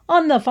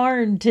On the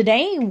farm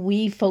today,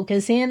 we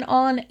focus in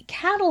on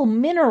cattle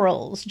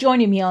minerals.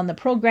 Joining me on the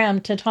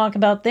program to talk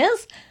about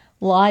this,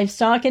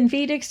 livestock and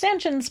feed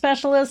extension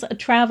specialist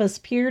Travis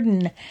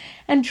Pearden.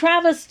 And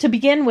Travis, to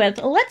begin with,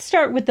 let's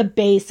start with the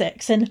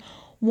basics. And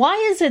why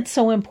is it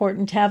so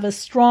important to have a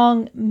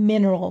strong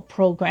mineral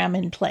program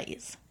in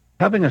place?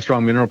 Having a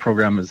strong mineral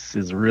program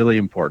is really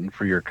important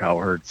for your cow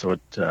herd. So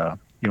it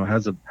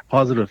has a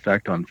positive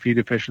effect on feed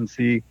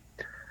efficiency.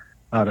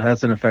 It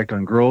has an effect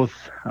on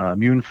growth,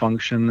 immune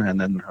function, and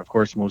then, of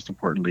course, most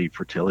importantly,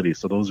 fertility.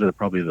 So those are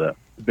probably the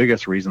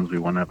biggest reasons we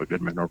want to have a good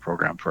mineral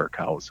program for our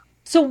cows.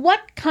 So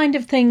what kind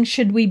of things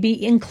should we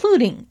be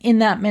including in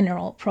that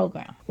mineral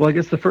program? Well, I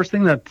guess the first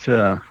thing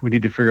that we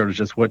need to figure out is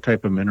just what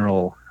type of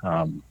mineral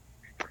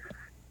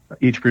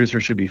each producer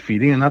should be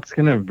feeding, and that's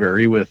going to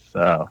vary with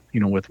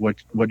with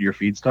what your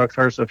feedstocks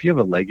are. So if you have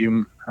a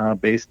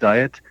legume-based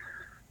diet,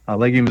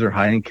 legumes are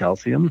high in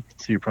calcium,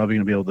 so you're probably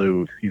going to be able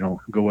to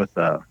go with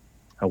a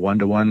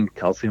 1-to-1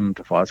 calcium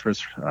to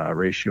phosphorus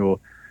ratio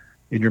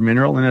in your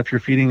mineral. And if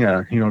you're feeding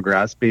a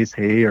grass-based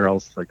hay, or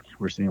else like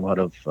we're seeing a lot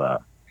of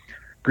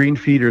green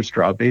feed or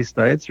straw-based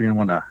diets, you're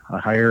going to want a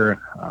higher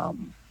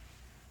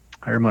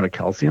amount of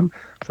calcium.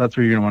 So that's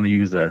where you're going to want to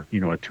use a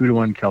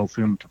 2-to-1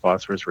 calcium to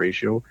phosphorus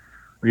ratio,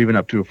 or even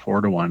up to a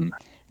 4-to-1.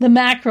 The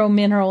macro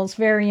minerals,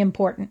 very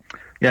important.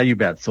 Yeah, you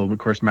bet. So of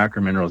course,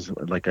 macro minerals,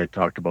 like I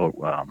talked about,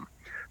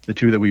 the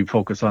two that we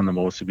focus on the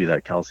most would be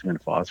that calcium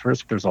and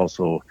phosphorus. There's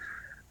also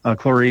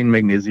chlorine,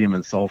 magnesium,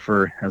 and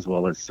sulfur, as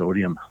well as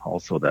sodium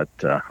also that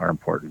are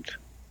important.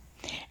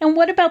 And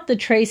what about the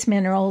trace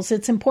minerals?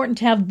 It's important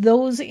to have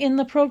those in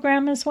the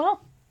program as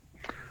well?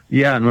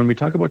 Yeah, and when we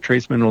talk about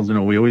trace minerals,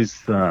 we always,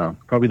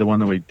 probably the one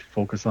that we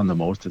focus on the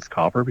most is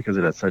copper, because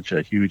it has such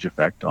a huge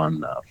effect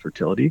on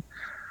fertility.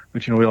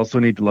 But, we also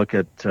need to look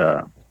at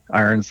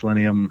iron,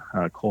 selenium,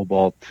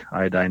 cobalt,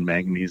 iodine,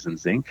 manganese, and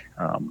zinc.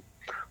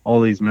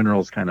 All these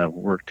minerals kind of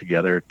work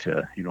together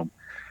to,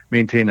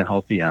 maintain a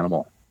healthy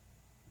animal.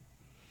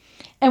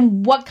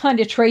 And what kind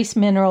of trace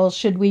minerals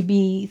should we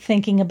be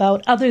thinking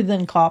about other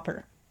than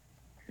copper?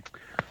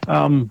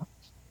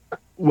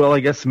 Well, I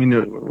guess,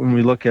 when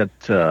we look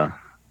at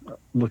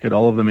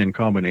all of them in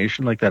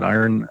combination, like that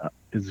iron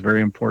is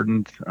very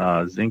important.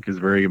 Zinc is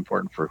very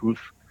important for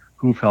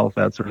hoof health,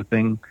 that sort of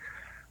thing.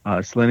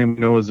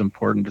 Selenium, is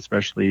important,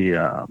 especially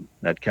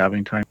at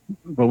calving time.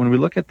 But when we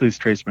look at these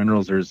trace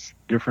minerals, there's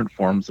different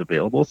forms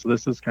available. So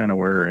this is kind of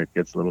where it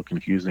gets a little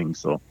confusing.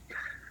 So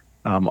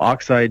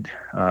oxide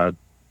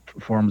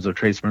forms of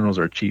trace minerals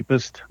are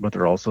cheapest, but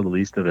they're also the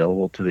least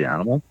available to the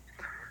animal.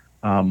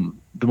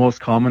 The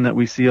most common that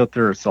we see out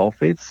there are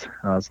sulfates.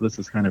 So this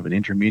is kind of an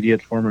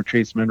intermediate form of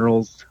trace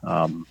minerals.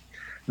 In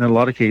a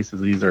lot of cases,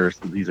 these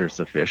are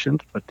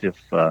sufficient. But if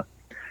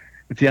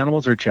the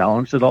animals are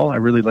challenged at all, I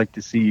really like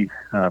to see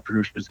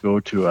producers go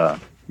to a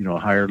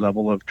higher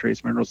level of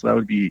trace minerals. So that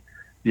would be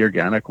the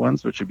organic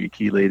ones, which would be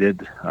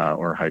chelated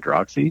or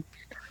hydroxy.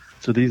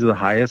 So these are the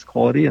highest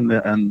quality, and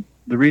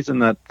the reason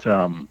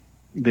that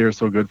they're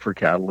so good for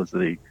cattle is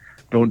they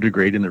don't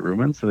degrade in the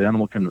rumen, so the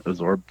animal can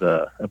absorb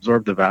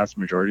the vast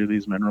majority of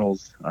these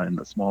minerals in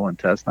the small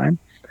intestine.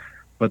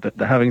 But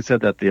having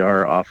said that, they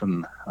are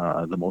often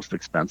the most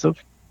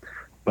expensive.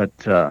 But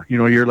a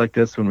year like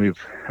this, when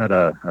we've had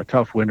a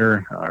tough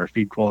winter, our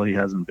feed quality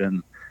hasn't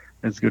been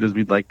as good as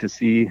we'd like to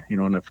see.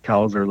 And if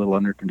cows are a little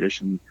under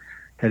condition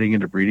heading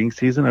into breeding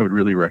season, I would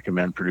really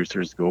recommend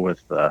producers go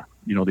with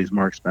these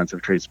more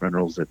expensive trace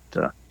minerals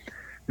that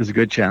there's a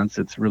good chance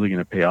it's really going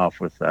to pay off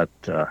with that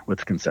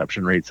with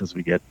conception rates as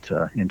we get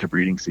into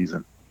breeding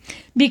season.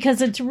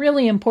 Because it's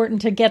really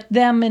important to get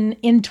them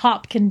in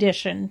top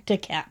condition to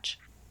catch.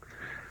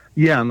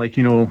 Yeah, and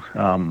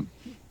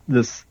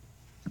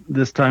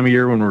this time of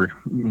year when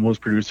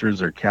most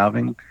producers are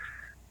calving,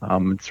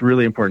 it's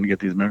really important to get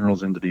these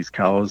minerals into these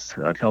cows.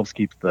 It helps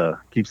keeps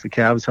the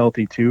calves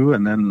healthy too,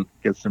 and then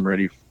gets them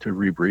ready to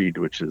rebreed,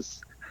 which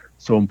is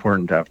so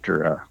important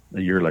after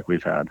a year like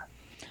we've had.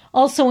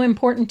 Also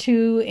important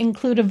to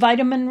include a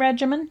vitamin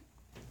regimen?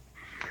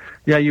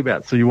 Yeah, you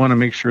bet. So you want to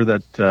make sure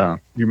that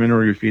your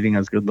mineral you're feeding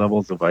has good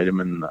levels of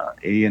vitamin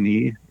A and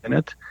E in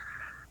it.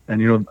 And,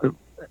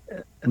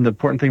 and the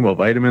important thing about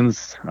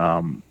vitamins,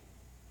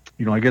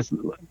 I guess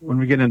when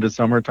we get into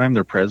summertime,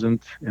 they're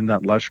present in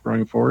that lush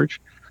growing forage.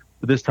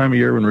 But this time of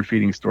year when we're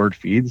feeding stored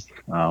feeds,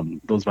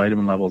 those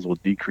vitamin levels will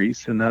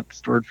decrease in that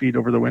stored feed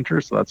over the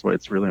winter. So that's why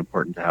it's really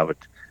important to have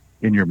it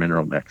in your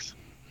mineral mix.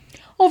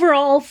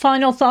 Overall,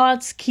 final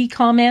thoughts, key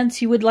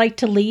comments you would like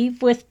to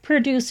leave with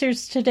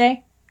producers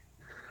today?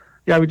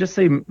 Yeah, I would just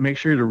say make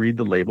sure to read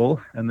the label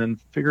and then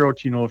figure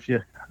out,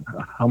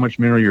 how much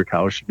mineral your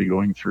cow should be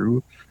going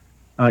through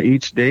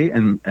each day,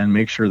 and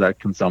make sure that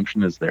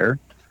consumption is there.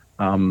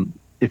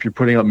 If you're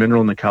putting out mineral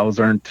and the cows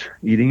aren't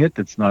eating it,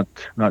 it's not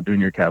doing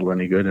your cattle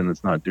any good, and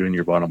it's not doing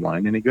your bottom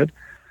line any good.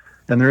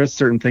 And there is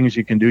certain things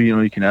you can do.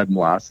 You can add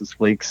molasses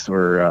flakes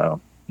or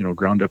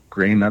ground up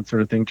grain, that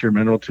sort of thing, to your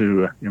mineral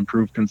to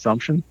improve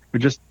consumption. But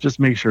just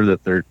make sure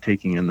that they're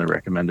taking in the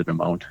recommended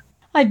amount.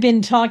 I've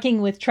been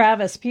talking with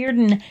Travis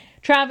Pearden,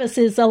 Travis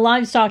is a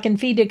livestock and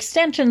feed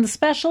extension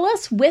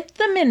specialist with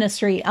the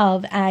Ministry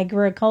of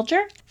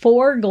Agriculture.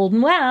 For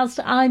Golden West,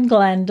 I'm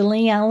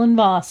Glendalee Allen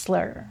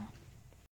Vossler.